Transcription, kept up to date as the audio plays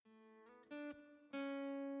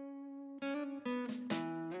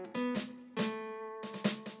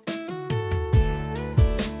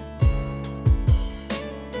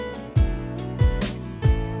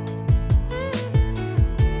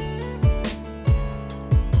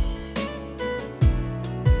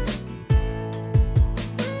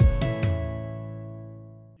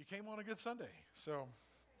Sunday, so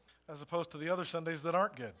as opposed to the other Sundays that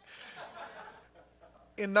aren't good.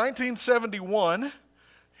 In 1971,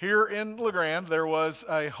 here in LeGrand, there was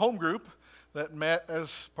a home group that met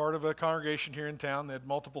as part of a congregation here in town. They had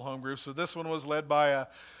multiple home groups, so this one was led by a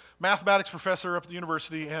mathematics professor up at the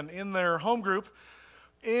university, and in their home group,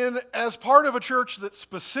 as part of a church that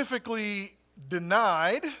specifically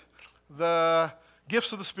denied the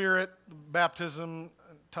gifts of the Spirit, baptism,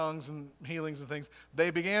 tongues and healings and things, they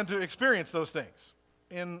began to experience those things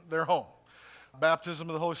in their home. Baptism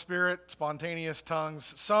of the Holy Spirit, spontaneous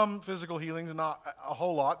tongues, some physical healings, not a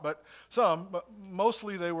whole lot, but some. But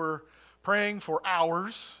mostly they were praying for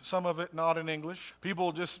hours, some of it not in English.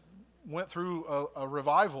 People just went through a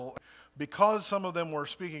revival. Because some of them were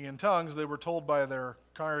speaking in tongues, they were told by their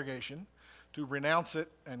congregation to renounce it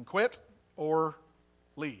and quit or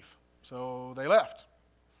leave. So they left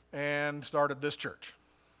and started this church.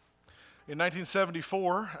 In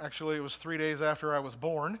 1974, actually it was 3 days after I was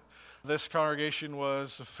born, this congregation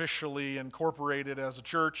was officially incorporated as a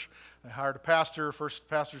church. They hired a pastor. First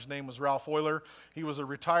pastor's name was Ralph Euler. He was a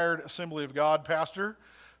retired Assembly of God pastor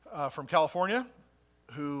from California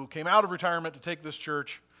who came out of retirement to take this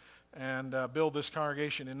church and build this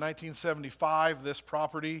congregation. In 1975, this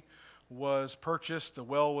property was purchased, the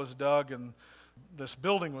well was dug, and this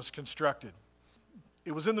building was constructed.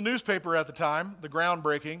 It was in the newspaper at the time, the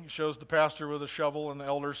groundbreaking. Shows the pastor with a shovel and the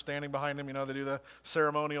elders standing behind him. You know, they do the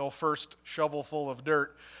ceremonial first shovelful of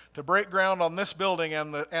dirt to break ground on this building,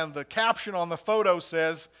 and the caption on the photo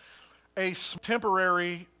says, "A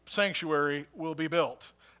temporary sanctuary will be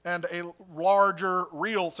built, and a larger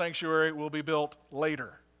real sanctuary will be built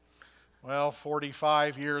later." Well,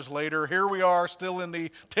 45 years later, here we are still in the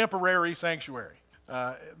temporary sanctuary.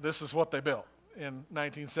 This is what they built in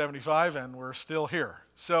 1975, and we're still here.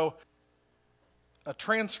 So, a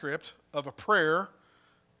transcript of a prayer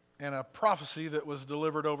and a prophecy that was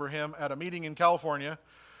delivered over him at a meeting in California.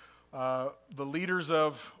 The leaders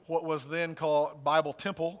of what was then called Bible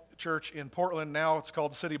Temple Church in Portland, now it's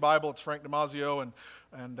called the City Bible. It's Frank DiMaggio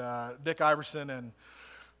and Dick Iverson, and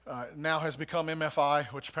now has become MFI,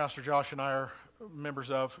 which Pastor Josh and I are members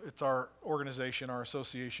of. It's our organization, our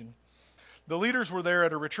association. The leaders were there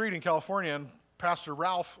at a retreat in California, and Pastor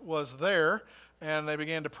Ralph was there, and they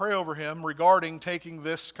began to pray over him regarding taking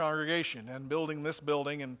this congregation and building this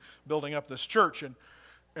building and building up this church. And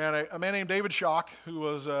a man named David Schock, who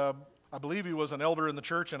was, I believe he was an elder in the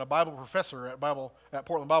church and a Bible professor at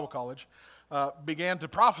Portland Bible College, began to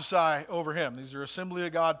prophesy over him. These are Assembly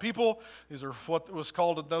of God people. These are what was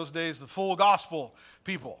called in those days the full gospel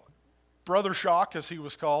people. Brother Schock, as he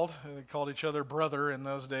was called, they called each other brother in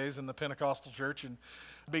those days in the Pentecostal church, and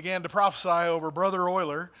began to prophesy over Brother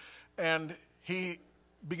Euler, and he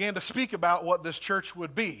began to speak about what this church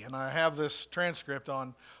would be. And I have this transcript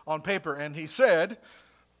on paper, and he said,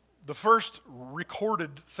 the first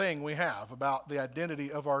recorded thing we have about the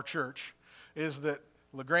identity of our church is that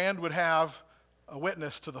LeGrand would have a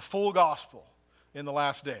witness to the full gospel in the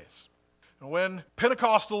last days. And when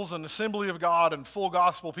Pentecostals and Assembly of God and full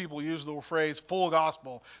gospel people use the phrase full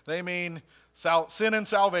gospel, they mean sin and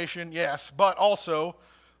salvation, yes, but also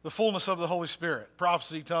the fullness of the Holy Spirit,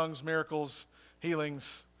 prophecy, tongues, miracles,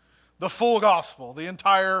 healings, the full gospel, the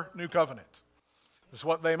entire new covenant is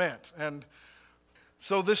what they meant. And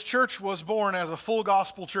so this church was born as a full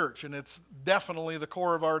gospel church, and it's definitely the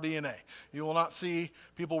core of our DNA. You will not see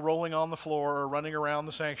people rolling on the floor or running around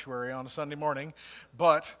the sanctuary on a Sunday morning,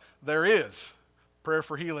 but there is prayer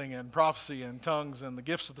for healing and prophecy and tongues and the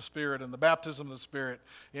gifts of the Spirit and the baptism of the Spirit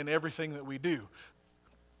in everything that we do.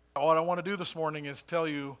 What I want to do this morning is tell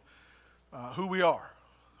you who we are.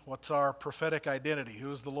 What's our prophetic identity?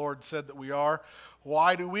 Who is the Lord said that we are?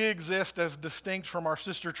 Why do we exist as distinct from our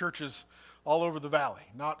sister churches all over the valley?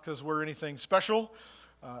 Not because we're anything special.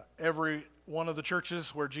 Every one of the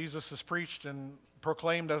churches where Jesus is preached and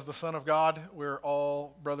proclaimed as the Son of God, we're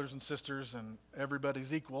all brothers and sisters and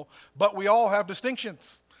everybody's equal. But we all have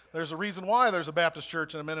distinctions. There's a reason why there's a Baptist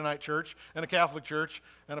church and a Mennonite church and a Catholic church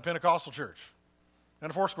and a Pentecostal church and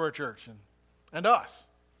a Foursquare church and us.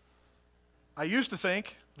 I used to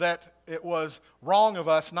think that it was wrong of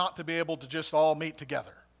us not to be able to just all meet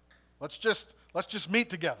together. Let's just meet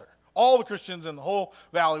together. All the Christians in the whole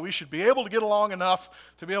valley, we should be able to get along enough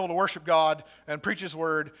to be able to worship God and preach His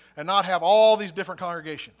word and not have all these different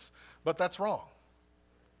congregations. But that's wrong.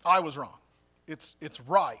 I was wrong. It's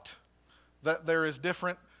right that there is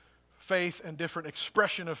different faith and different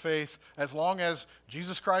expression of faith. As long as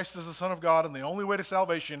Jesus Christ is the Son of God and the only way to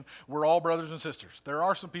salvation, we're all brothers and sisters. There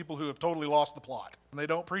are some people who have totally lost the plot, and they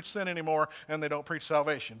don't preach sin anymore, and they don't preach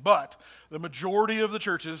salvation. But the majority of the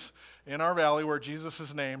churches in our valley where Jesus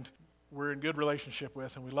is named we're in good relationship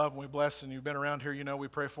with, and we love and we bless, and you've been around here, you know we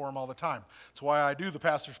pray for them all the time. That's why I do the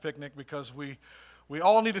pastor's picnic, because we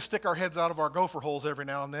all need to stick our heads out of our gopher holes every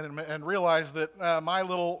now and then and realize that my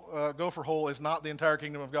little gopher hole is not the entire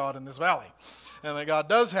kingdom of God in this valley, and that God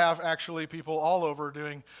does have actually people all over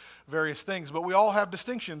doing various things. But we all have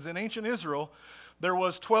distinctions. In ancient Israel, there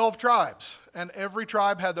was 12 tribes, and every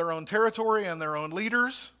tribe had their own territory and their own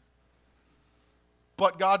leaders.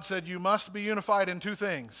 But God said, you must be unified in two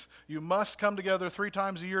things. You must come together 3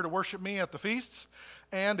 times a year to worship me at the feasts,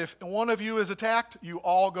 and if one of you is attacked, you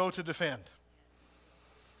all go to defend.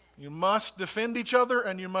 You must defend each other,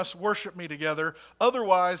 and you must worship me together.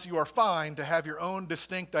 Otherwise, you are fine to have your own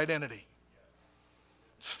distinct identity.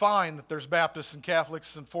 It's fine that there's Baptists and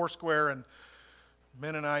Catholics and Foursquare and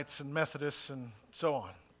Mennonites and Methodists and so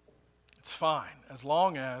on. It's fine, as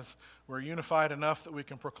long as we're unified enough that we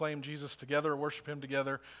can proclaim Jesus together, worship him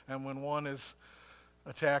together, and when one is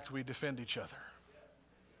attacked, we defend each other,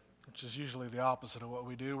 which is usually the opposite of what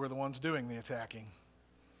we do. We're the ones doing the attacking.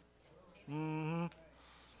 I'm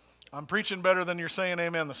preaching better than you're saying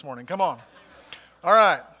amen this morning. Come on. All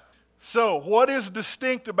right. So, what is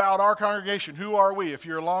distinct about our congregation? Who are we? If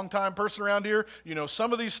you're a long-time person around here, you know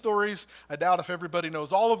some of these stories. I doubt if everybody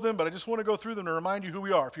knows all of them, but I just want to go through them to remind you who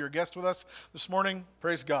we are. If you're a guest with us this morning,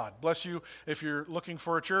 praise God. Bless you. If you're looking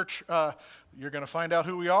for a church, you're going to find out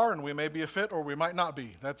who we are, and we may be a fit or we might not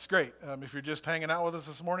be. That's great. If you're just hanging out with us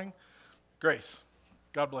this morning, grace.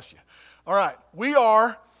 God bless you. All right. We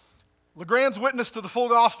are LeGrand's witness to the full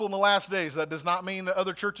gospel in the last days. That does not mean that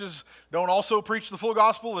other churches don't also preach the full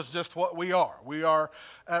gospel. It's just what we are. We are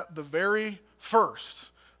at the very first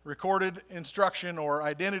recorded instruction or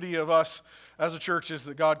identity of us as a church is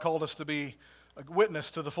that God called us to be a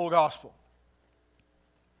witness to the full gospel.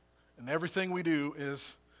 And everything we do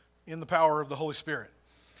is in the power of the Holy Spirit.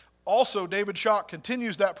 Also, David Schock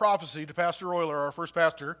continues that prophecy to Pastor Euler, our first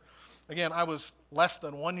pastor. Again, I was less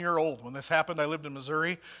than 1 year old when this happened. I lived in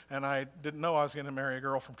Missouri, and I didn't know I was going to marry a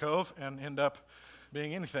girl from Cove and end up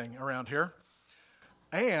being anything around here.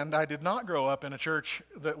 And I did not grow up in a church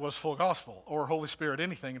that was full gospel or Holy Spirit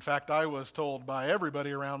anything. In fact, I was told by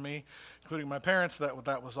everybody around me, including my parents, that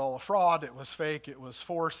that was all a fraud. It was fake. It was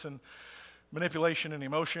force and manipulation and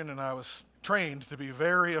emotion, and I was trained to be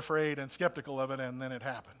very afraid and skeptical of it, and then it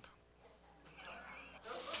happened.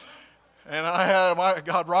 And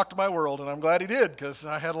God rocked my world, and I'm glad he did, because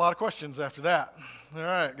I had a lot of questions after that. All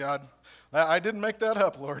right, God, I didn't make that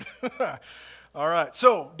up, Lord. All right,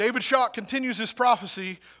 so David Schock continues his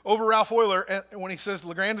prophecy over Ralph Euler when he says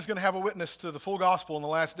LeGrand is going to have a witness to the full gospel in the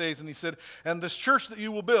last days. And he said, and this church that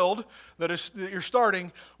you will build, that you're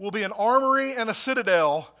starting, will be an armory and a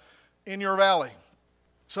citadel in your valley.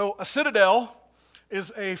 So a citadel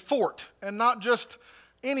is a fort, and not just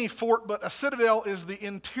any fort, but a citadel is the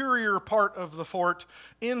interior part of the fort,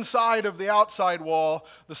 inside of the outside wall.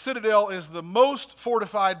 The citadel is the most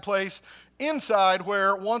fortified place inside,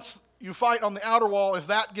 where once you fight on the outer wall, if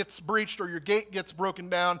that gets breached or your gate gets broken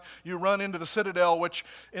down, you run into the citadel, which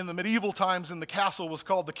in the medieval times in the castle was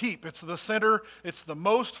called the keep. It's the center, it's the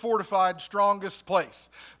most fortified, strongest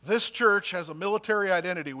place. This church has a military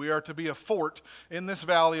identity. We are to be a fort in this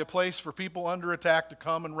valley, a place for people under attack to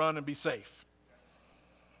come and run and be safe.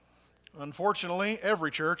 Unfortunately,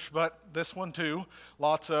 every church, but this one too,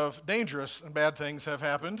 lots of dangerous and bad things have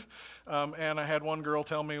happened. And I had one girl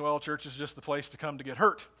tell me, well, church is just the place to come to get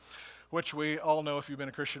hurt, which we all know if you've been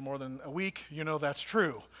a Christian more than a week, you know that's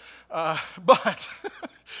true. But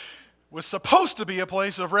was supposed to be a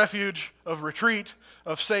place of refuge, of retreat,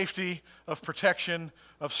 of safety, of protection,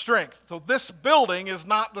 of strength. So this building is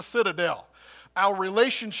not the citadel. Our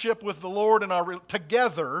relationship with the Lord and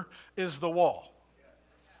together is the wall.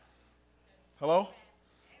 Hello? All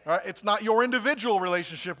right, it's not your individual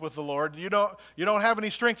relationship with the Lord. You don't have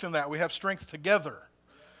any strength in that. We have strength together.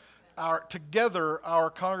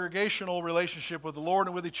 Our congregational relationship with the Lord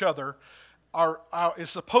and with each other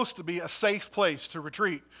is supposed to be a safe place to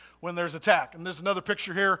retreat when there's attack. And there's another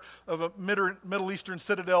picture here of a Middle Eastern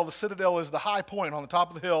citadel. The citadel is the high point on the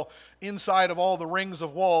top of the hill, inside of all the rings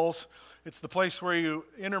of walls. It's the place where you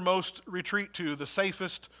innermost retreat to, the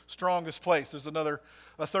safest, strongest place. There's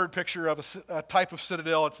a third picture of a type of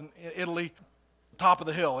citadel. It's in Italy, top of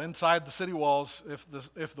the hill, inside the city walls.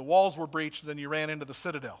 If the walls were breached, then you ran into the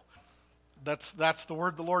citadel. That's the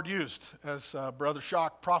word the Lord used as Brother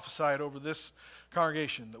Schock prophesied over this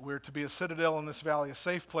congregation, that we're to be a citadel in this valley, a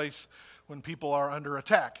safe place when people are under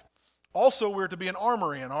attack. Also, we're to be an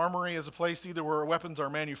armory. An armory is a place either where weapons are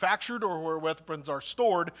manufactured or where weapons are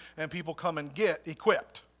stored and people come and get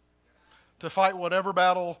equipped to fight whatever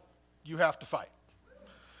battle you have to fight.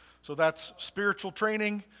 So that's spiritual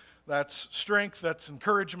training, That's strength, that's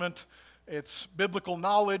encouragement, it's biblical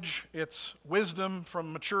knowledge, it's wisdom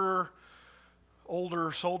from mature,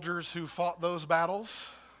 older soldiers who fought those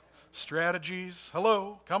battles, strategies.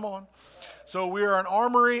 Hello, come on. So we are an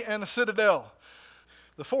armory and a citadel.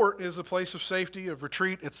 The fort is a place of safety, of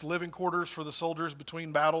retreat. It's living quarters for the soldiers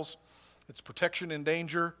between battles. It's protection in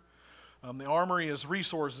danger. The armory is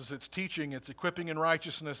resources. It's teaching. It's equipping in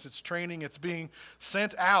righteousness. It's training. It's being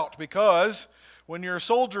sent out, because when you're a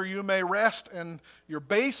soldier, you may rest and your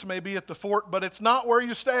base may be at the fort, but it's not where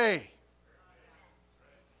you stay.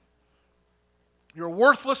 You're a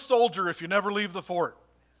worthless soldier if you never leave the fort,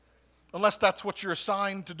 unless that's what you're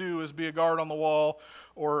assigned to do, is be a guard on the wall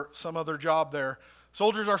or some other job there.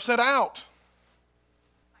 Soldiers are sent out.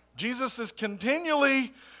 Jesus is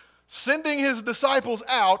continually sending his disciples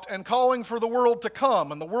out and calling for the world to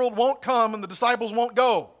come, and the world won't come and the disciples won't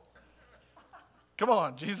go. Come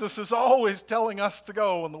on, Jesus is always telling us to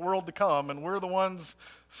go and the world to come, and we're the ones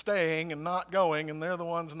staying and not going, and they're the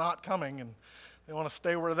ones not coming, and they want to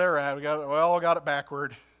stay where they're at. I got it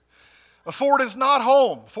backward. A fort is not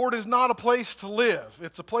home. A fort is not a place to live.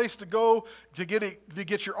 It's a place to go to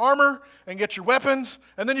get your armor and get your weapons,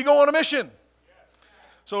 and then you go on a mission.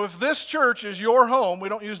 So if this church is your home, we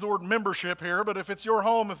don't use the word membership here, but if it's your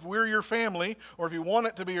home, if we're your family, or if you want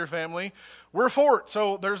it to be your family, we're a fort.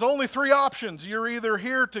 So there's only three options. You're either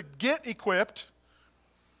here to get equipped,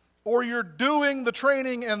 or you're doing the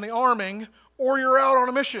training and the arming, or you're out on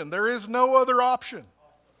a mission. There is no other option.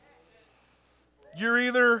 You're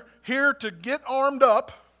either here to get armed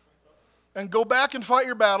up and go back and fight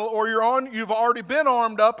your battle, or you've already been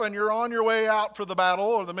armed up and you're on your way out for the battle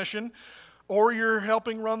or the mission, or you're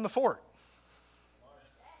helping run the fort.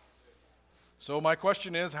 So my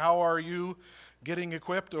question is, how are you getting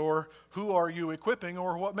equipped, or who are you equipping,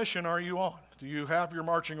 or what mission are you on? Do you have your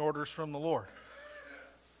marching orders from the Lord?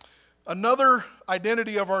 Another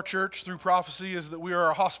identity of our church through prophecy is that we are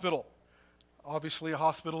a hospital. Obviously, a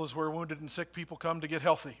hospital is where wounded and sick people come to get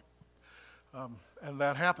healthy. And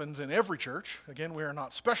that happens in every church. Again, we are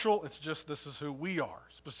not special. It's just this is who we are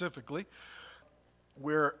specifically.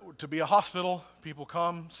 To be a hospital, people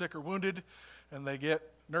come sick or wounded, and they get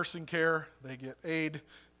nursing care, they get aid,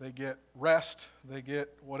 they get rest, they get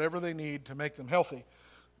whatever they need to make them healthy.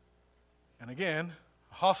 And again,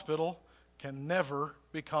 a hospital can never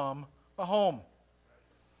become a home.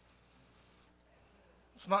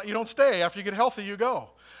 It's not, you don't stay. After you get healthy, you go.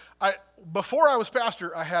 Before I was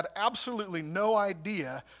pastor, I had absolutely no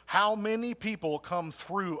idea how many people come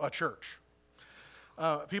through a church.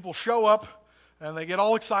 People show up and they get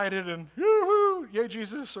all excited and, woo, yay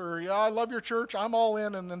Jesus, or yeah, I love your church, I'm all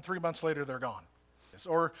in, and then 3 months later they're gone.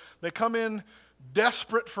 Or they come in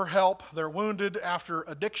desperate for help. They're wounded after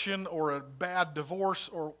addiction or a bad divorce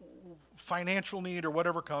or financial need or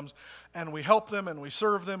whatever comes, and we help them and we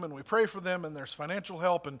serve them and we pray for them, and there's financial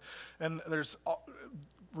help and there's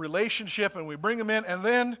relationship, and we bring them in, and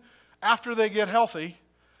then after they get healthy,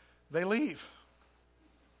 they leave.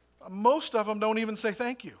 Most of them don't even say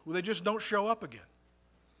thank you. They just don't show up again.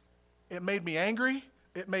 It made me angry.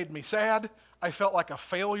 It made me sad. I felt like a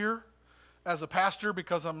failure as a pastor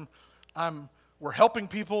because we're helping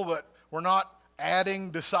people, but we're not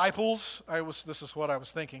adding disciples. This is what I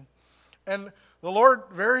was thinking. And the Lord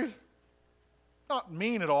very, not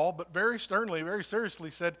mean at all, but very sternly, very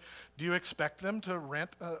seriously said, do you expect them to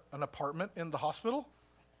rent an apartment in the hospital?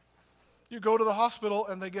 You go to the hospital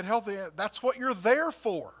and they get healthy. That's what you're there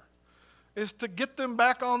for, is to get them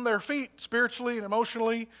back on their feet spiritually and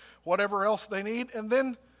emotionally, whatever else they need, and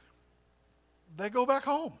then they go back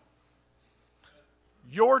home.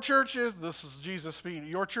 Your church is, this is Jesus speaking,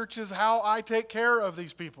 your church is how I take care of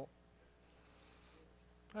these people.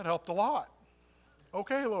 That helped a lot.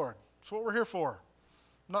 Okay, Lord, that's what we're here for.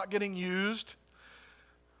 Not getting used.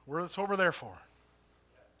 That's what we're there for.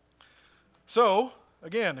 So,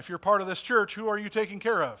 again, if you're part of this church, who are you taking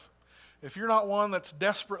care of? If you're not one that's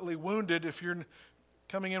desperately wounded, if you're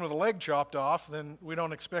coming in with a leg chopped off, then we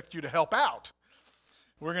don't expect you to help out.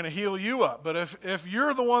 We're going to heal you up. But if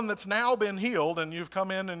you're the one that's now been healed and you've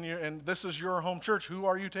come in and this is your home church, who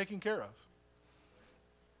are you taking care of?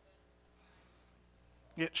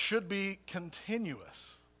 It should be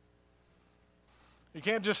continuous. You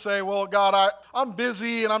can't just say, well, God, I'm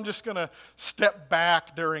busy and I'm just going to step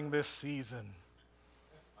back during this season.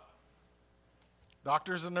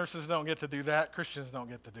 Doctors and nurses don't get to do that. Christians don't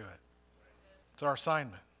get to do it. It's our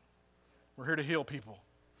assignment. We're here to heal people.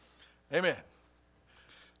 Amen.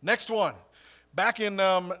 Next one. Back in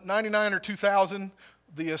 99 or 2000,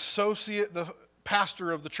 the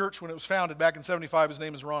pastor of the church when it was founded back in 75. His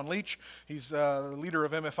name is Ron Leach. He's the leader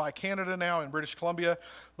of MFI Canada now in British Columbia.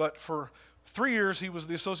 But for 3 years, he was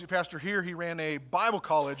the associate pastor here. He ran a Bible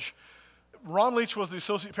college. Ron Leach was the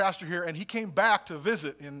associate pastor here, and he came back to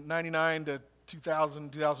visit in 99 to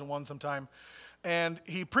 2000, 2001 sometime. And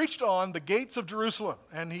he preached on the gates of Jerusalem.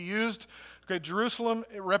 And he used, Jerusalem,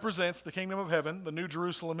 it represents the kingdom of heaven. The New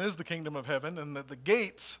Jerusalem is the kingdom of heaven. And the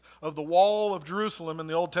gates of the wall of Jerusalem in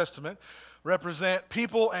the Old Testament represent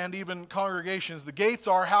people and even congregations. The gates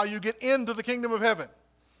are how you get into the kingdom of heaven.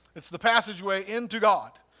 It's the passageway into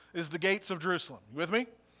God, is the gates of Jerusalem. You with me?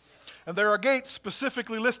 And there are gates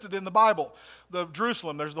specifically listed in the Bible. The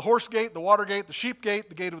Jerusalem, there's the horse gate, the water gate, the sheep gate,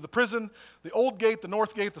 the gate of the prison, the old gate, the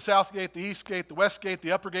north gate, the south gate, the east gate, the west gate,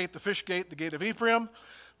 the upper gate, the fish gate, the gate of Ephraim,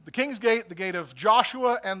 the king's gate, the gate of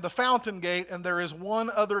Joshua, and the fountain gate. And there is one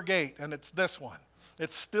other gate, and it's this one.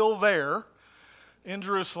 It's still there in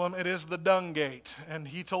Jerusalem. It is the dung gate. And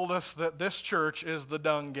he told us that this church is the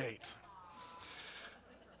dung gate.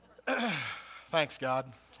 Thanks,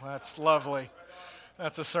 God. That's lovely.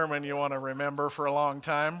 That's a sermon you want to remember for a long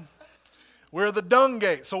time. We're the dung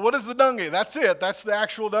gate. So what is the dung gate? That's it. That's the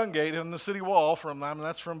actual dung gate in the city wall.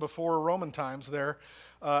 That's from before Roman times there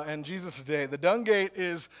and Jesus' day. The dung gate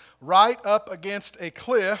is right up against a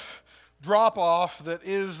cliff drop-off that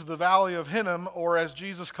is the Valley of Hinnom, or as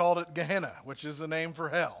Jesus called it, Gehenna, which is the name for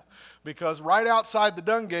hell. Because right outside the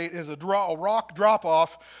dung gate is a rock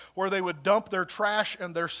drop-off where they would dump their trash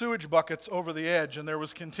and their sewage buckets over the edge. And there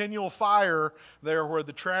was continual fire there where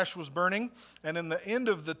the trash was burning. And in the end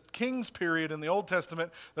of the king's period in the Old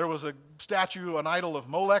Testament, there was a statue, an idol of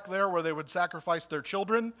Molech there where they would sacrifice their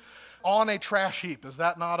children on a trash heap. Is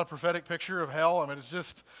that not a prophetic picture of hell? I mean, it's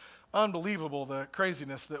just unbelievable, the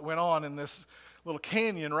craziness that went on in this little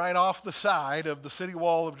canyon right off the side of the city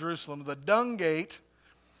wall of Jerusalem. The dung gate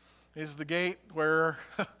is the gate where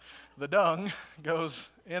the dung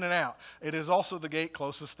goes in and out. It is also the gate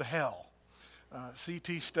closest to hell.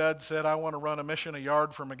 C.T. Studd said, I want to run a mission a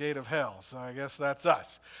yard from a gate of hell. So I guess that's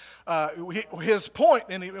us. His point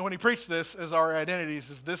when he preached this as our identities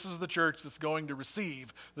is this is the church that's going to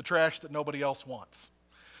receive the trash that nobody else wants.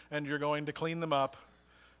 And you're going to clean them up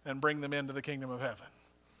and bring them into the kingdom of heaven.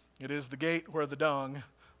 It is the gate where the dung,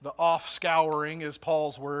 the off-scouring is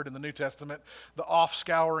Paul's word in the New Testament. The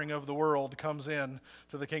off-scouring of the world comes in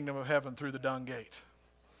to the kingdom of heaven through the dung gate.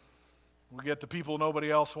 We get the people nobody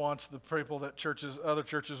else wants, the people that other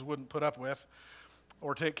churches wouldn't put up with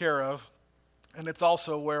or take care of. And it's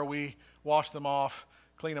also where we wash them off,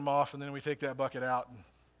 clean them off, and then we take that bucket out and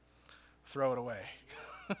throw it away.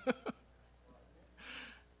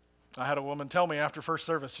 I had a woman tell me after first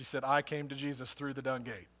service, she said, I came to Jesus through the dung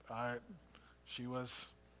gate. She was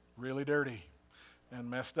really dirty and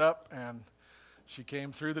messed up, and she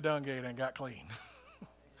came through the dung gate and got clean.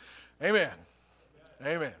 Amen.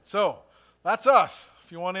 Amen. So that's us,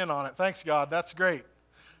 if you want in on it. Thanks, God. That's great.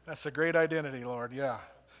 That's a great identity, Lord. Yeah.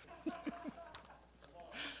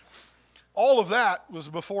 All of that was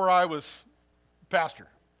before I was pastor.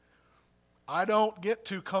 I don't get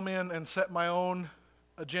to come in and set my own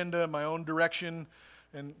agenda, my own direction,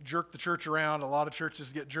 and jerk the church around. A lot of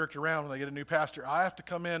churches get jerked around when they get a new pastor. I have to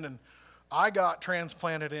come in, and I got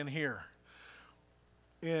transplanted in here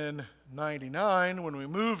in 99 when we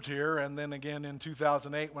moved here, and then again in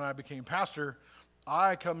 2008 when I became pastor.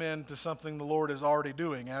 I come into something the Lord is already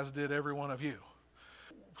doing, as did every one of you.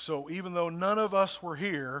 So even though none of us were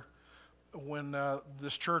here when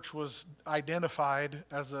this church was identified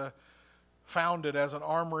founded as an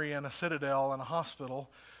armory and a citadel and a hospital,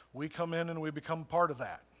 we come in and we become part of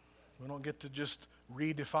that. We don't get to just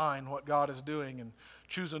redefine what God is doing and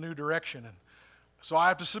choose a new direction. And so I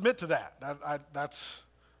have to submit to that. That's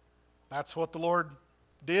what the Lord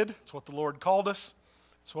did. It's what the Lord called us.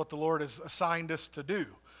 It's what the Lord has assigned us to do.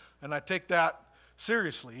 And I take that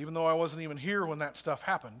seriously, even though I wasn't even here when that stuff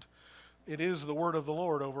happened. It is the word of the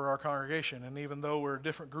Lord over our congregation. And even though we're a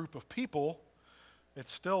different group of people,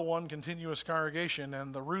 it's still one continuous congregation,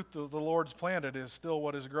 and the root that the Lord's planted is still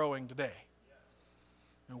what is growing today. Yes.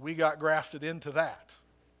 And we got grafted into that.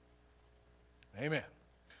 Amen.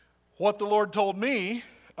 What the Lord told me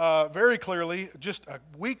very clearly just a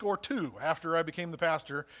week or two after I became the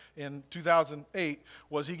pastor in 2008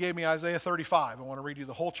 was he gave me Isaiah 35. I want to read you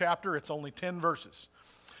the whole chapter. It's only 10 verses.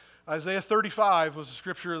 Isaiah 35 was a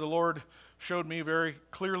scripture the Lord showed me very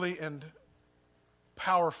clearly and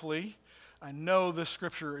powerfully. I know this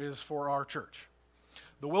scripture is for our church.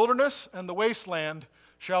 The wilderness and the wasteland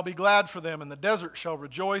shall be glad for them, and the desert shall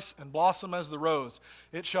rejoice and blossom as the rose.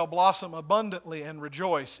 It shall blossom abundantly and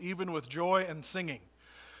rejoice, even with joy and singing.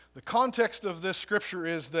 The context of this scripture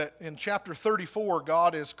is that in chapter 34,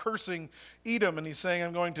 God is cursing Edom, and he's saying,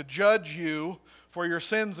 I'm going to judge you for your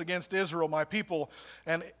sins against Israel, my people.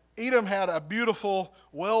 And Edom had a beautiful,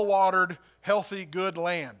 well-watered, healthy, good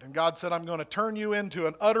land. And God said, I'm going to turn you into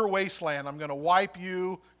an utter wasteland. I'm going to wipe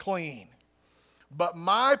you clean. But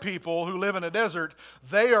my people who live in a desert,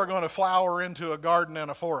 they are going to flower into a garden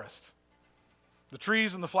and a forest. The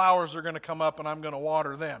trees and the flowers are going to come up, and I'm going to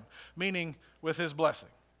water them, meaning with his blessing.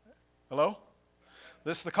 Hello?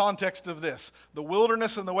 This is the context of this. The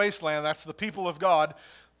wilderness and the wasteland, that's the people of God.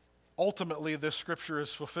 Ultimately, this scripture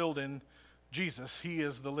is fulfilled in Jesus. He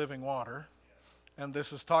is the living water. And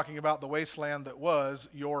this is talking about the wasteland that was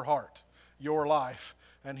your heart, your life.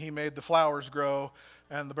 And he made the flowers grow,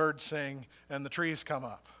 and the birds sing, and the trees come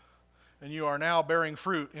up. And you are now bearing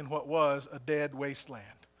fruit in what was a dead wasteland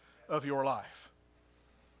of your life.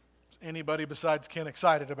 Is anybody besides Ken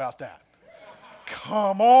excited about that?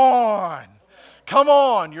 Come on. Come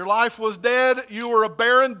on. Your life was dead. You were a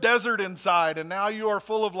barren desert inside, and now you are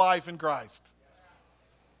full of life in Christ.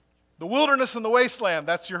 The wilderness and the wasteland,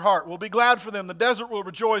 that's your heart. Will be glad for them. The desert will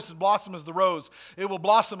rejoice and blossom as the rose. It will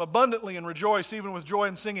blossom abundantly and rejoice, even with joy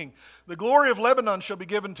and singing. The glory of Lebanon shall be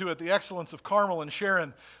given to it, the excellence of Carmel and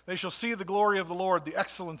Sharon. They shall see the glory of the Lord, the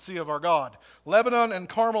excellency of our God. Lebanon and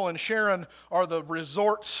Carmel and Sharon are the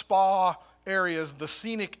resort spa areas, the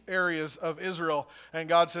scenic areas of Israel. And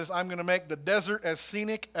God says, I'm going to make the desert as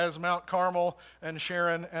scenic as Mount Carmel and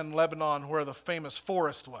Sharon and Lebanon, where the famous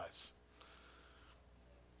forest was.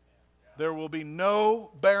 There will be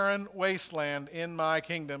no barren wasteland in my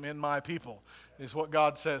kingdom, in my people, is what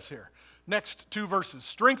God says here. Next two verses.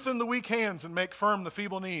 Strengthen the weak hands and make firm the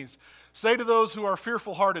feeble knees. Say to those who are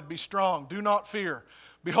fearful-hearted, be strong, do not fear.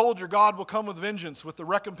 Behold, your God will come with vengeance, with the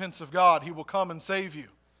recompense of God. He will come and save you.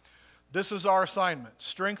 This is our assignment.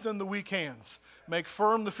 Strengthen the weak hands. Make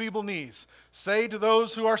firm the feeble knees. Say to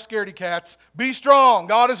those who are scaredy cats, be strong,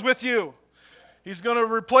 God is with you. He's going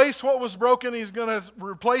to replace what was broken. He's going to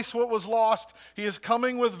replace what was lost. He is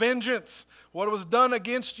coming with vengeance. What was done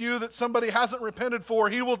against you that somebody hasn't repented for,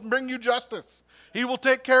 he will bring you justice. He will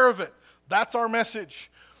take care of it. That's our message.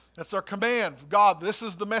 That's our command. God, this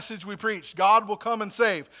is the message we preach. God will come and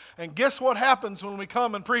save. And guess what happens when we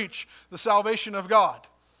come and preach the salvation of God?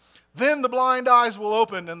 Then the blind eyes will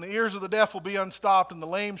open, and the ears of the deaf will be unstopped, and the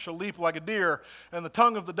lame shall leap like a deer, and the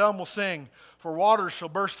tongue of the dumb will sing. For waters shall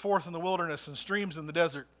burst forth in the wilderness, and streams in the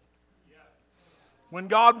desert. Yes. When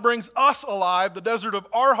God brings us alive, the desert of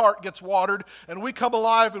our heart gets watered, and we come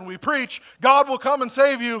alive and we preach, God will come and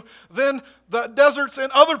save you. Then the deserts in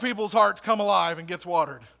other people's hearts come alive and gets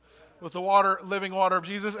watered with the water, living water of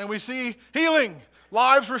Jesus. And we see healing,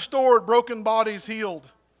 lives restored, broken bodies healed.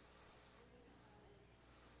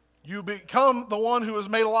 You become the one who is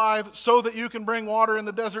made alive so that you can bring water in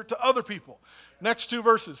the desert to other people. Next two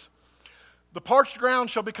verses. The parched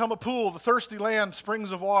ground shall become a pool, the thirsty land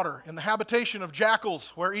springs of water. In the habitation of jackals,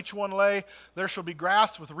 where each one lay, there shall be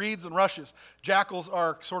grass with reeds and rushes. Jackals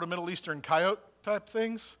are sort of Middle Eastern coyote type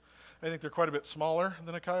things. I think they're quite a bit smaller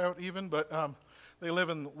than a coyote even, but they live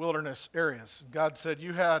in wilderness areas. God said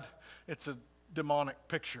it's a demonic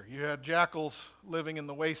picture. You had jackals living in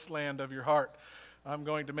the wasteland of your heart. I'm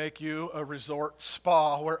going to make you a resort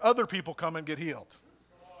spa where other people come and get healed.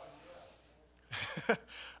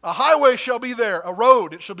 A highway shall be there, a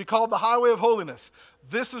road. It shall be called the highway of holiness.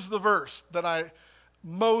 This is the verse that I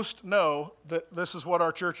most know that this is what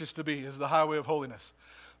our church is to be, is the highway of holiness.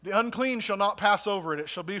 The unclean shall not pass over it. It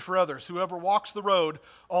shall be for others. Whoever walks the road,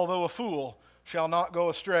 although a fool, shall not go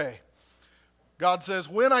astray. God says,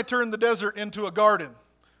 when I turn the desert into a garden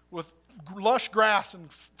with lush grass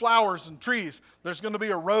and flowers and trees, there's going to be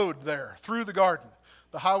a road there through the garden,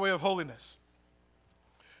 the highway of holiness.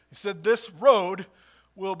 He said this road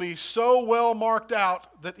will be so well marked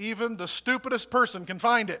out that even the stupidest person can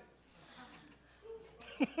find it.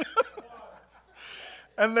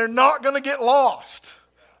 And they're not going to get lost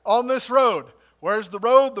on this road. Where's the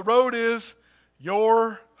road? The road is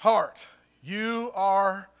your heart.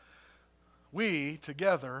 We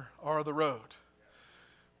together are the road.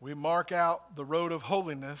 We mark out the road of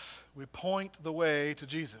holiness. We point the way to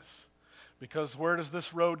Jesus. Because where does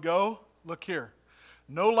this road go? Look here.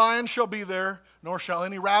 No lion shall be there, nor shall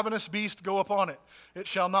any ravenous beast go upon it. It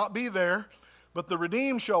shall not be there, but the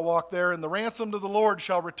redeemed shall walk there, and the ransomed of the Lord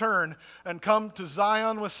shall return and come to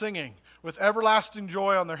Zion with singing. With everlasting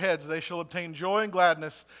joy on their heads they shall obtain joy and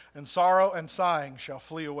gladness, and sorrow and sighing shall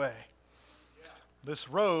flee away. This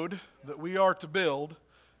road that we are to build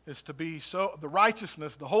is to be so, the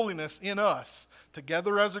righteousness, the holiness in us,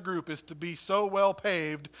 together as a group, is to be so well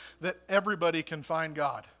paved that everybody can find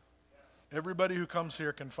God. Everybody who comes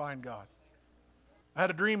here can find God. I had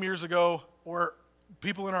a dream years ago where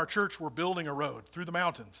people in our church were building a road through the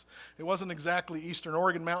mountains. It wasn't exactly Eastern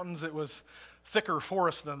Oregon mountains. It was thicker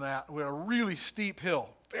forest than that. We had a really steep hill,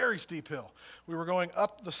 very steep hill. We were going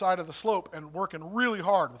up the side of the slope and working really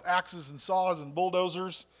hard with axes and saws and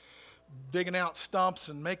bulldozers, digging out stumps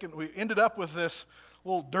and we ended up with this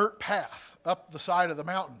little dirt path up the side of the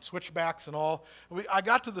mountain, switchbacks and all. I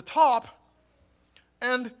got to the top,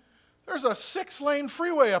 and there's a 6-lane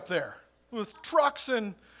freeway up there with trucks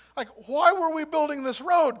and, like, why were we building this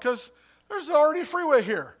road? Because there's already a freeway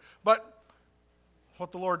here. But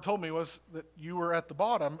what the Lord told me was that you were at the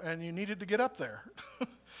bottom and you needed to get up there.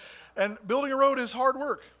 And building a road is hard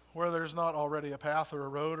work where there's not already a path or a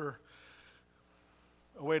road or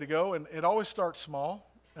a way to go. And it always starts small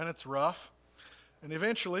and it's rough. And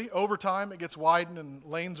eventually, over time, it gets widened and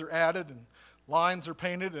lanes are added and lines are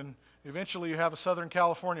painted. And eventually you have a Southern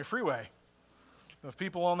California freeway of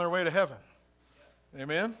people on their way to heaven.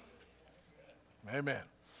 Amen? Amen.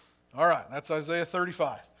 All right, that's Isaiah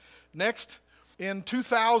 35. Next, in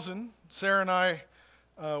 2000, Sarah and I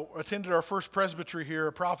attended our first presbytery here,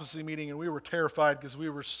 a prophecy meeting, and we were terrified because we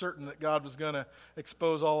were certain that God was going to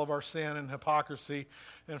expose all of our sin and hypocrisy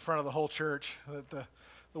in front of the whole church, that the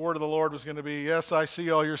word of the Lord was going to be, yes, I see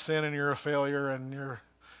all your sin and you're a failure and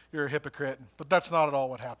you're a hypocrite. But that's not at all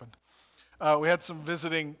what happened. We had some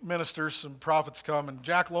visiting ministers, some prophets come, and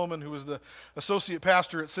Jack Lohman, who was the associate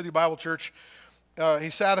pastor at City Bible Church, he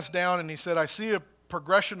sat us down and he said, I see a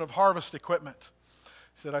progression of harvest equipment.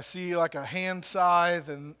 He said, I see like a hand scythe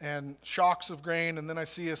and shocks of grain, and then I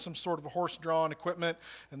see some sort of a horse-drawn equipment,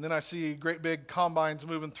 and then I see great big combines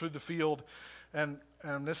moving through the field. And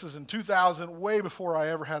this is in 2000, way before I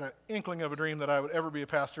ever had an inkling of a dream that I would ever be a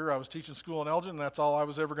pastor. I was teaching school in Elgin, and that's all I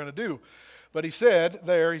was ever going to do. But he said,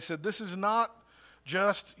 this is not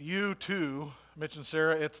just you two, Mitch and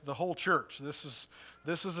Sarah, it's the whole church. This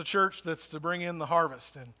is a church that's to bring in the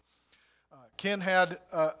harvest. And Ken had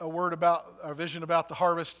a vision about the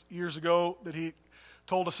harvest years ago that he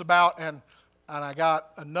told us about, and I got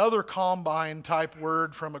another combine type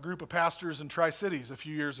word from a group of pastors in Tri-Cities a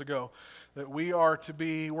few years ago, that we are to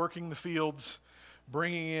be working the fields,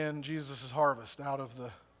 bringing in Jesus' harvest out of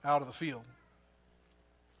the field.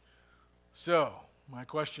 So, my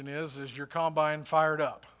question is your combine fired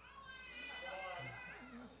up?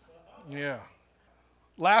 Yeah.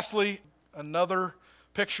 Lastly, another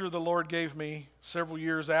picture the Lord gave me several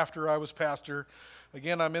years after I was pastor.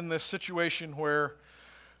 Again, I'm in this situation where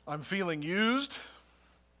I'm feeling used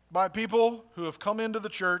by people who have come into the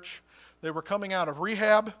church. They were coming out of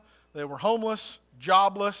rehab. They were homeless,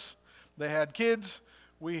 jobless. They had kids.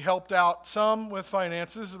 We helped out some with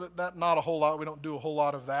finances, but not a whole lot. We don't do a whole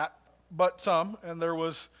lot of that. But some, and there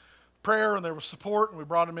was prayer and there was support, and we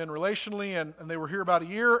brought them in relationally, and they were here about a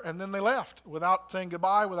year, and then they left without saying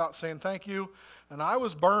goodbye, without saying thank you, and I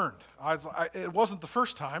was burned. It wasn't the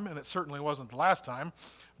first time, and it certainly wasn't the last time,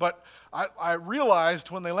 but I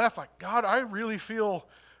realized when they left, like, God, I really feel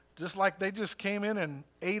just like they just came in and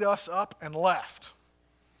ate us up and left.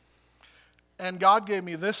 And God gave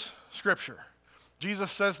me this scripture.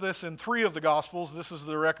 Jesus says this in 3 of the Gospels. This is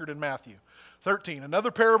the record in Matthew 13.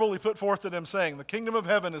 Another parable he put forth to them, saying, the kingdom of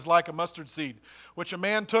heaven is like a mustard seed, which a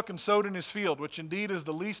man took and sowed in his field, which indeed is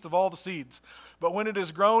the least of all the seeds. But when it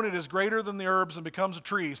is grown, it is greater than the herbs and becomes a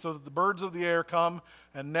tree, so that the birds of the air come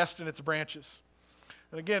and nest in its branches.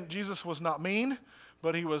 And again, Jesus was not mean,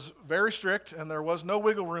 but he was very strict, and there was no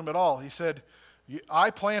wiggle room at all. He said,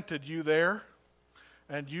 I planted you there,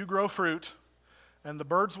 and you grow fruit, and the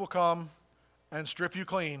birds will come and strip you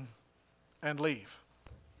clean and leave.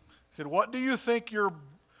 He said, what do you think you're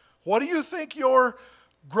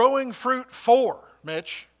growing fruit for,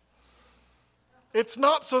 Mitch? It's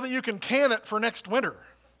not so that you can can it for next winter.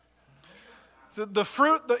 He said, the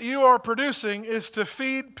fruit that you are producing is to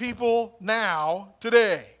feed people now,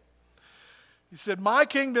 today. He said, my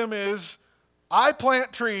kingdom is, I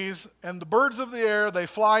plant trees, and the birds of the air, they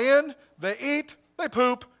fly in, they eat, they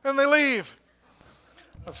poop, and they leave.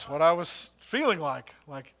 That's what I was feeling like.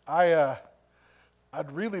 Like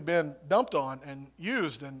I'd really been dumped on and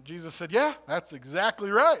used. And Jesus said, yeah, that's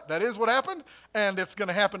exactly right. That is what happened, and it's going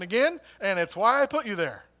to happen again, and it's why I put you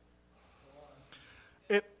there.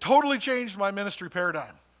 It totally changed my ministry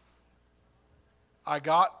paradigm. I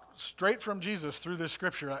got straight from Jesus through this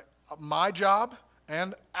scripture. My job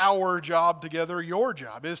and our job together, your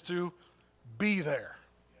job, is to be there.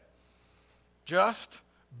 Just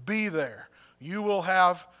be there. You will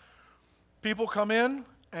have people come in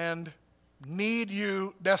and need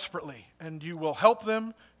you desperately, and you will help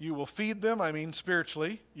them, you will feed them, I mean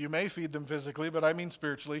spiritually. You may feed them physically, but I mean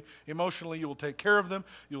spiritually. Emotionally, you will take care of them,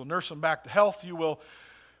 you will nurse them back to health, you will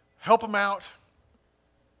help them out,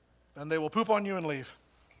 and they will poop on you and leave.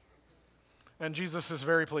 And Jesus is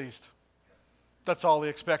very pleased. That's all he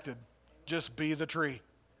expected. Just be the tree.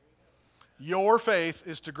 Your faith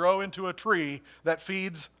is to grow into a tree that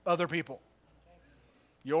feeds other people.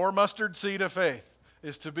 Your mustard seed of faith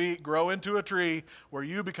is to grow into a tree where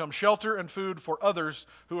you become shelter and food for others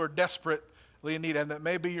who are desperately in need. And that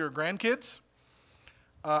may be your grandkids.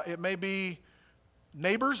 It may be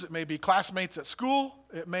neighbors. It may be classmates at school.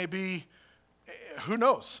 It may be, who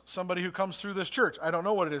knows, somebody who comes through this church. I don't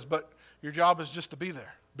know what it is, but your job is just to be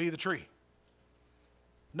there. Be the tree.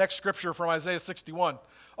 Next scripture from Isaiah 61,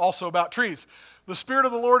 also about trees. The Spirit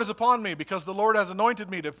of the Lord is upon me, because the Lord has anointed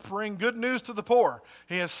me to bring good news to the poor.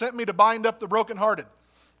 He has sent me to bind up the brokenhearted.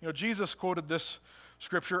 You know, Jesus quoted this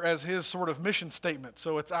scripture as his sort of mission statement,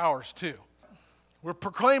 so it's ours too. We'll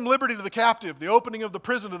proclaim liberty to the captive, the opening of the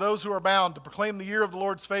prison to those who are bound, to proclaim the year of the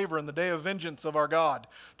Lord's favor and the day of vengeance of our God,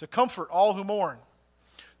 to comfort all who mourn,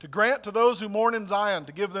 to grant to those who mourn in Zion,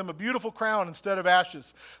 to give them a beautiful crown instead of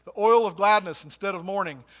ashes, the oil of gladness instead of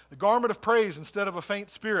mourning, the garment of praise instead of a faint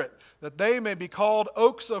spirit, that they may be called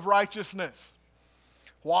oaks of righteousness.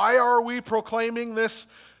 Why are we proclaiming this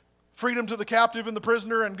freedom to the captive and the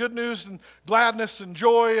prisoner and good news and gladness and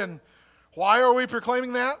joy? And why are we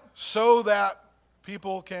proclaiming that? So that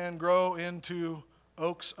people can grow into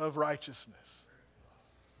oaks of righteousness.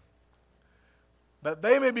 That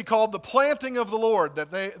they may be called the planting of the Lord,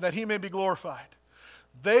 that he may be glorified.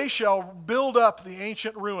 They shall build up the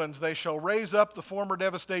ancient ruins. They shall raise up the former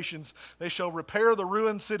devastations. They shall repair the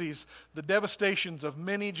ruined cities, the devastations of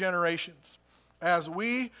many generations. As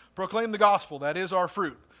we proclaim the gospel, that is our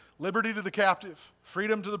fruit. Liberty to the captive,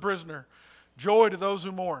 freedom to the prisoner, joy to those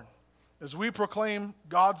who mourn. As we proclaim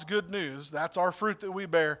God's good news, that's our fruit that we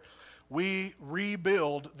bear. We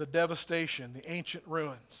rebuild the devastation, the ancient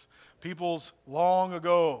ruins. People's long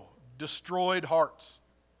ago destroyed hearts.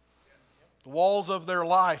 The walls of their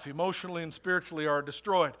life, emotionally and spiritually, are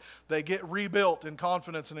destroyed. They get rebuilt in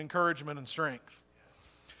confidence and encouragement and strength.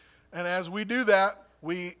 And as we do that,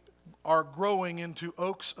 we are growing into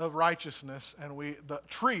oaks of righteousness, and the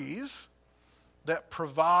trees that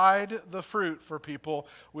provide the fruit for people,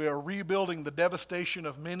 we are rebuilding the devastation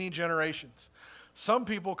of many generations. Some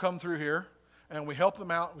people come through here, and we help them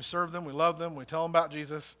out, we serve them, we love them, we tell them about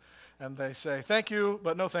Jesus, and they say, thank you,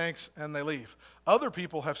 but no thanks, and they leave. Other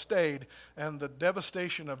people have stayed, and the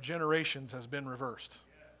devastation of generations has been reversed.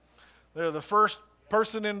 They're the first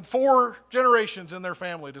person in 4 generations in their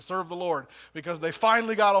family to serve the Lord because they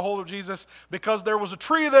finally got a hold of Jesus, because there was a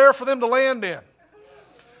tree there for them to land in.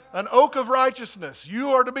 An oak of righteousness. You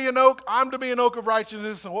are to be an oak, I'm to be an oak of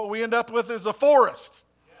righteousness, and what we end up with is a forest.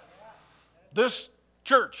 This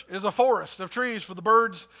church is a forest of trees for the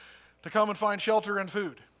birds to come and find shelter and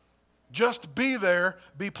food. Just be there,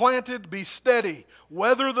 be planted, be steady,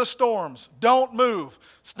 weather the storms, don't move,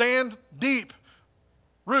 stand deep,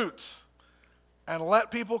 roots, and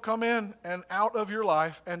let people come in and out of your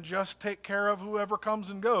life and just take care of whoever comes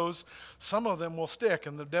and goes. Some of them will stick,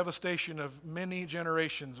 and the devastation of many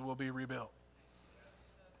generations will be rebuilt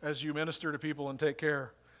as you minister to people and take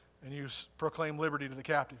care and you proclaim liberty to the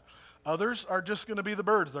captive. Others are just going to be the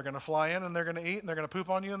birds. They're going to fly in and they're going to eat and they're going to poop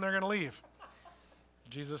on you and they're going to leave.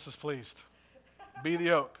 Jesus is pleased. Be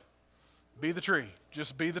the oak. Be the tree.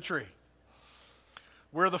 Just be the tree.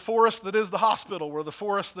 We're the forest that is the hospital. We're the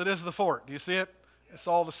forest that is the fort. Do you see it? It's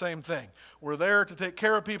all the same thing. We're there to take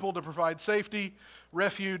care of people, to provide safety,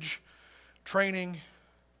 refuge, training,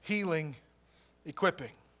 healing,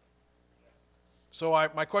 equipping. So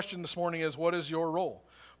my question this morning is, what is your role?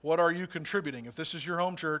 What are you contributing? If this is your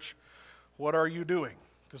home church, what are you doing?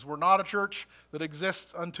 Because we're not a church that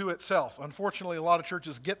exists unto itself. Unfortunately, a lot of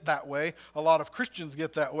churches get that way. A lot of Christians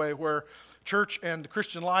get that way, where church and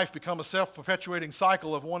Christian life become a self-perpetuating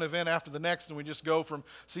cycle of one event after the next, and we just go from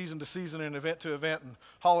season to season and event to event and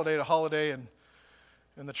holiday to holiday, and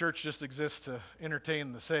the church just exists to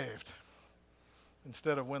entertain the saved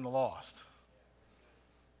instead of win the lost.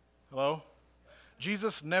 Hello?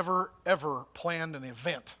 Jesus never, ever planned an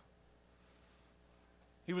event.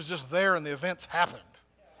 He was just there and the events happened.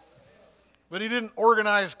 But he didn't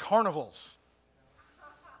organize carnivals.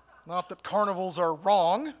 Not that carnivals are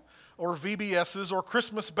wrong, or VBSs, or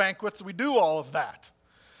Christmas banquets. We do all of that.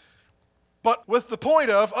 But with the point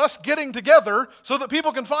of us getting together so that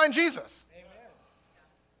people can find Jesus. Amen.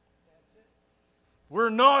 We're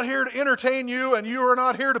not here to entertain you, and you are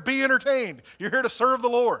not here to be entertained. You're here to serve the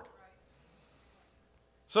Lord.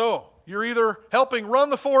 So you're either helping run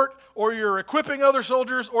the fort, or you're equipping other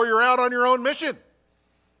soldiers, or you're out on your own mission.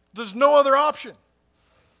 There's no other option.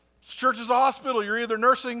 This church is a hospital. You're either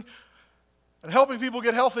nursing and helping people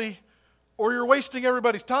get healthy, or you're wasting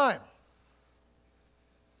everybody's time.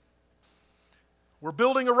 We're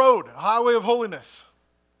building a road, a highway of holiness.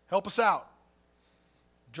 Help us out.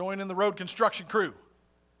 Join in the road construction crew.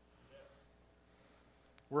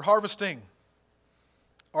 We're harvesting.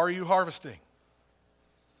 Are you harvesting?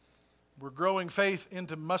 We're growing faith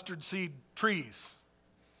into mustard seed trees.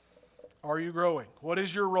 Are you growing? What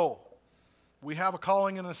is your role? We have a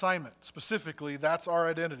calling and assignment. Specifically, that's our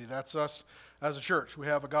identity. That's us as a church. We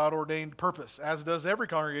have a God-ordained purpose, as does every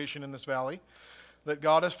congregation in this valley that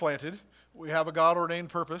God has planted. We have a God-ordained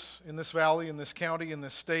purpose in this valley, in this county, in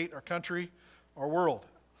this state, our country, our world.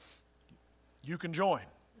 You can join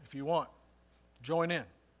if you want. Join in.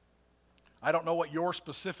 I don't know what your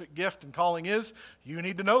specific gift and calling is. You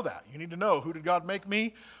need to know that. You need to know, who did God make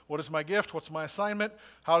me? What is my gift? What's my assignment?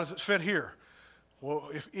 How does it fit here? Well,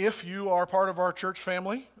 if you are part of our church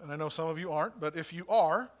family, and I know some of you aren't, but if you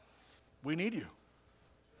are, we need you.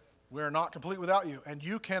 We are not complete without you. And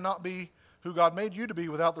you cannot be who God made you to be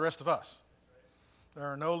without the rest of us. There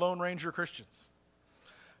are no Lone Ranger Christians.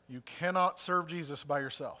 You cannot serve Jesus by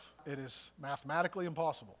yourself. It is mathematically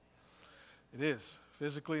impossible. It is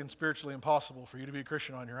physically and spiritually impossible for you to be a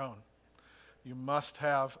Christian on your own. You must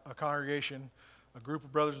have a congregation, a group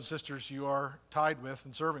of brothers and sisters you are tied with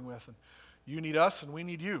and serving with. And you need us and we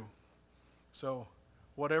need you. So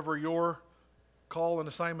whatever your call and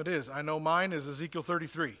assignment is, I know mine is Ezekiel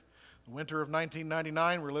 33. The winter of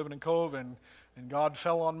 1999, we're living in Cove, and God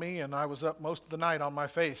fell on me, and I was up most of the night on my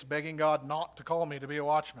face begging God not to call me to be a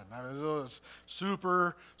watchman. It was a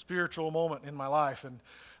super spiritual moment in my life, and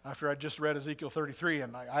after I just read Ezekiel 33,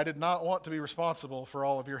 and I did not want to be responsible for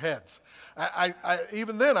all of your heads.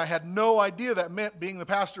 Even then, I had no idea that meant being the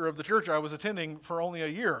pastor of the church I was attending for only a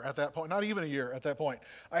year at that point, not even a year at that point.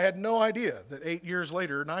 I had no idea that 9 years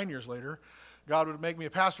later, God would make me a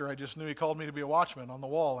pastor. I just knew he called me to be a watchman on the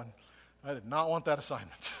wall, and I did not want that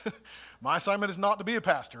assignment. My assignment is not to be a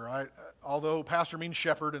pastor. Although pastor means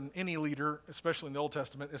shepherd, and any leader, especially in the Old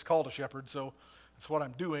Testament, is called a shepherd, so that's what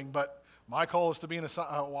I'm doing. But my call is to be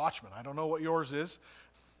a watchman. I don't know what yours is.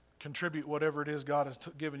 Contribute whatever it is God has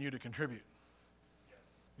given you to contribute.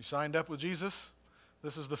 You signed up with Jesus.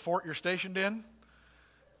 This is the fort you're stationed in.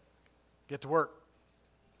 Get to work.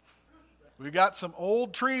 We got some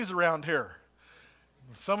old trees around here.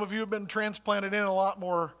 Some of you have been transplanted in a lot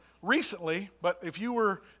more recently, but if you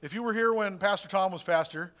were here when Pastor Tom was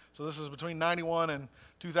pastor, so this is between 91 and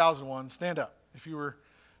 2001, stand up. If you were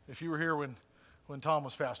here when Tom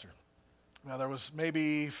was pastor. Now there was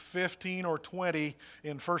maybe 15 or 20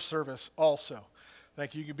 in first service also.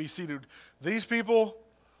 Thank you. You can be seated. These people,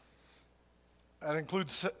 that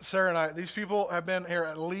includes Sarah and I, these people have been here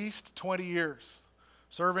at least 20 years,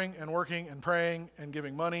 serving and working and praying and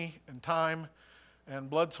giving money and time and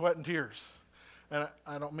blood, sweat, and tears. And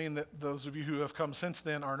I don't mean that those of you who have come since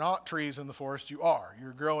then are not trees in the forest. You are.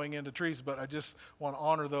 You're growing into trees, but I just want to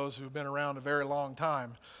honor those who've been around a very long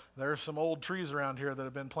time. There are some old trees around here that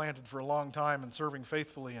have been planted for a long time and serving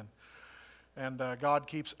faithfully, and God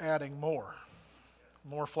keeps adding more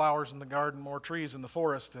flowers in the garden, more trees in the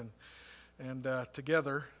forest, and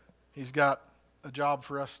together He's got a job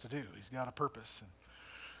for us to do. He's got a purpose,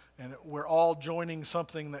 and we're all joining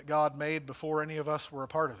something that God made before any of us were a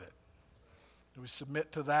part of it. Do we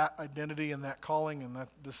submit to that identity and that calling, and that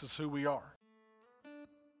this is who we are?